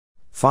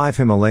5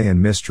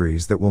 Himalayan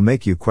mysteries that will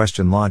make you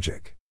question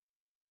logic.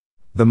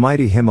 The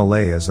mighty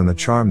Himalayas and the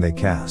charm they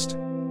cast.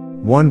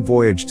 One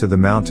voyage to the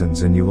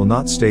mountains and you will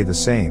not stay the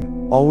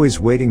same, always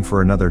waiting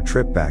for another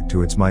trip back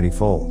to its mighty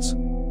folds.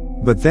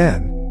 But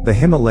then, the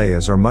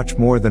Himalayas are much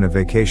more than a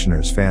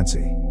vacationer's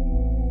fancy.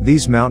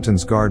 These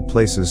mountains guard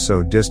places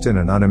so distant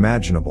and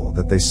unimaginable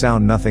that they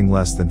sound nothing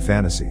less than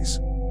fantasies.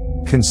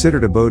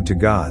 Considered abode to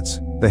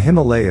gods, the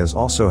Himalayas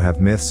also have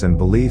myths and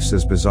beliefs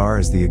as bizarre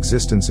as the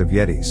existence of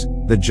yetis,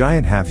 the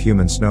giant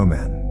half-human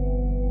snowmen.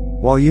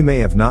 While you may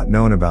have not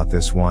known about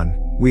this one,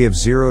 we have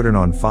zeroed in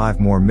on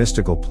 5 more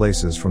mystical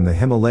places from the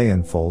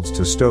Himalayan folds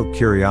to stoke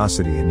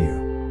curiosity in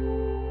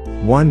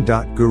you. 1.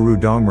 Guru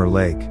Dongmer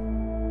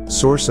Lake.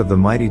 Source of the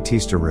mighty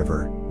Teesta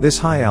River, this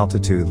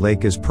high-altitude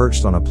lake is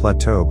perched on a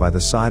plateau by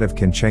the side of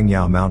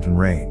Kanchengyao mountain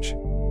range.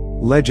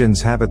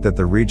 Legends have it that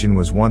the region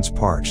was once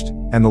parched,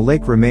 and the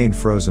lake remained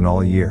frozen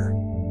all year.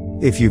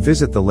 If you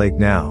visit the lake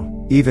now,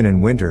 even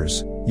in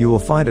winters, you will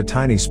find a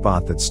tiny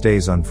spot that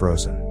stays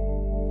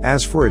unfrozen.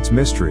 As for its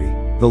mystery,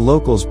 the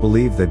locals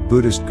believe that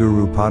Buddhist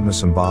Guru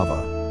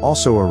Padmasambhava,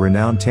 also a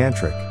renowned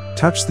tantric,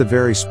 touched the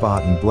very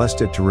spot and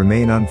blessed it to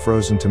remain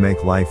unfrozen to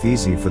make life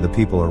easy for the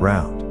people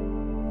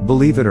around.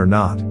 Believe it or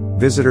not,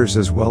 visitors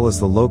as well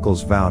as the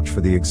locals vouch for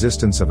the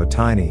existence of a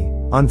tiny,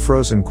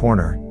 unfrozen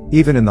corner,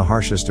 even in the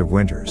harshest of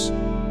winters.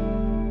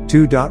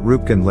 2.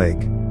 Rupkund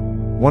Lake.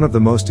 One of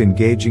the most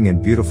engaging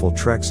and beautiful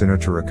treks in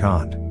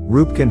Uttarakhand,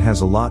 Rupkund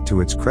has a lot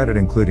to its credit,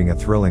 including a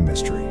thrilling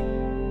mystery.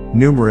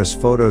 Numerous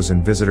photos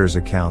and visitors'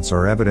 accounts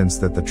are evidence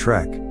that the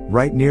trek,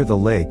 right near the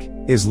lake,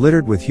 is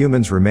littered with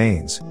humans'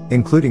 remains,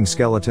 including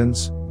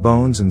skeletons,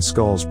 bones and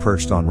skulls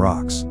perched on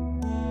rocks.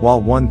 While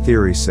one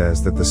theory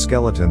says that the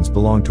skeletons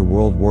belong to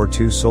World War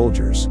II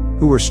soldiers,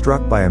 who were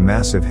struck by a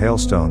massive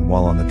hailstone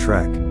while on the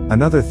trek,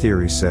 another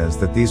theory says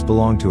that these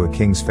belong to a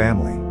king's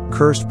family,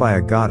 cursed by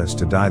a goddess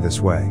to die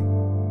this way.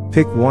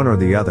 Pick one or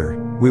the other,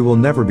 we will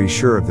never be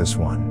sure of this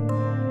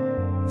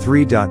one.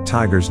 3.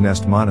 Tiger's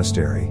Nest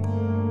Monastery.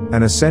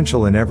 An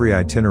essential in every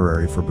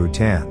itinerary for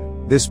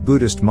Bhutan, this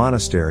Buddhist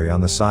monastery on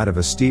the side of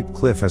a steep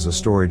cliff has a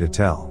story to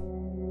tell.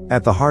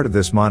 At the heart of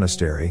this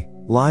monastery,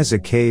 lies a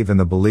cave and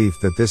the belief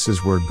that this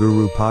is where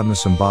Guru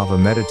Padmasambhava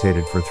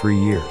meditated for 3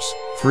 years,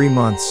 3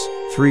 months,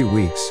 3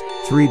 weeks,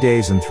 3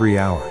 days and 3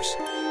 hours.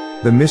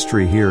 The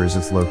mystery here is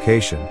its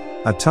location,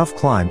 a tough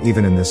climb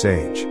even in this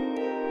age.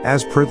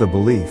 As per the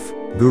belief,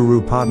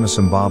 Guru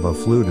Padmasambhava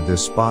flew to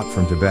this spot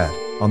from Tibet,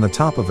 on the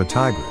top of a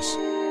tigress.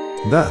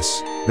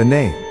 Thus, the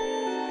name.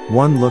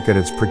 One look at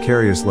its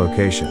precarious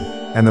location,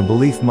 and the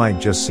belief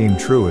might just seem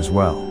true as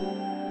well.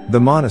 The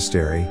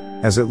monastery,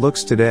 as it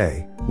looks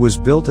today, was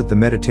built at the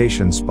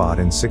meditation spot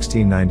in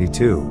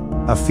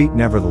 1692, a feat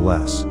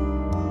nevertheless.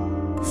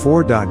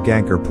 4.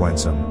 Gangkhar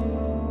Puensum.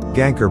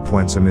 Gangkhar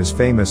Puensum is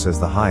famous as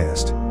the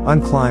highest,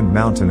 unclimbed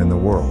mountain in the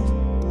world.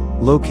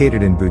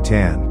 Located in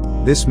Bhutan,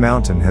 this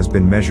mountain has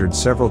been measured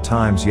several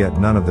times, yet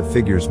none of the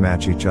figures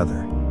match each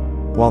other.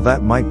 While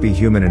that might be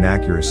human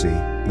inaccuracy,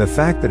 the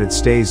fact that it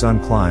stays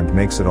unclimbed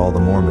makes it all the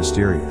more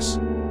mysterious.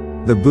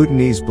 The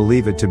Bhutanese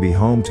believe it to be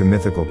home to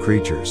mythical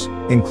creatures,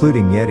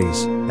 including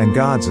yetis, and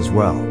gods as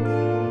well.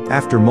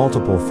 After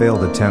multiple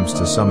failed attempts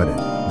to summit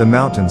it, the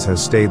mountains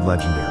has stayed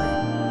legendary.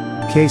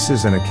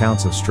 Cases and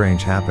accounts of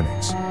strange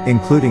happenings,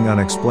 including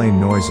unexplained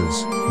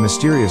noises,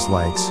 mysterious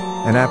lights,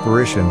 and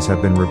apparitions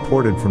have been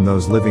reported from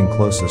those living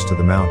closest to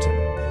the mountain.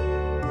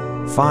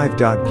 5.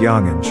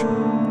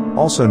 Gyeonggange.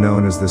 Also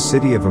known as the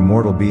City of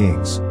Immortal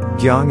Beings,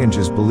 Gyeonggange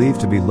is believed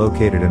to be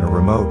located in a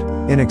remote,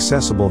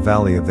 inaccessible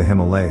valley of the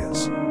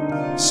Himalayas.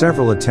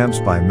 Several attempts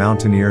by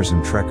mountaineers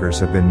and trekkers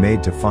have been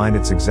made to find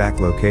its exact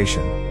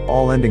location,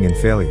 all ending in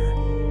failure.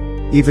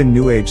 Even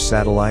New Age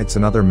satellites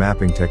and other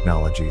mapping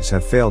technologies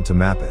have failed to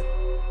map it.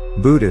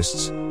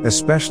 Buddhists,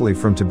 especially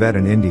from Tibet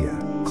and India,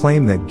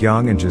 claim that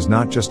Gyeonggange is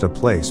not just a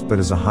place but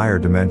is a higher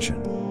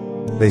dimension.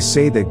 They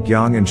say that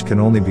Gyeonggange can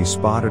only be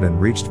spotted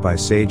and reached by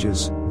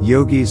sages,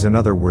 yogis and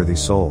other worthy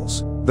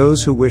souls.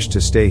 Those who wish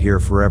to stay here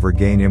forever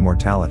gain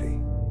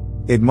immortality.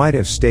 It might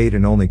have stayed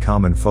in only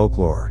common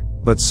folklore,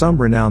 but some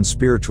renowned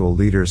spiritual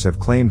leaders have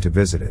claimed to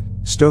visit it,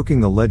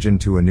 stoking the legend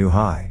to a new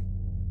high.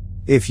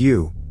 If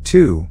you,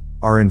 too,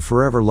 are in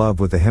forever love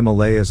with the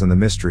Himalayas and the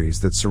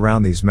mysteries that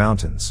surround these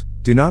mountains,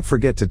 do not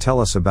forget to tell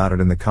us about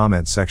it in the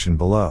comment section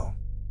below.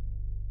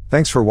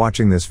 Thanks for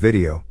watching this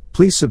video.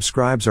 Please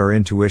subscribe our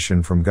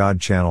Intuition from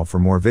God channel for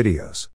more videos.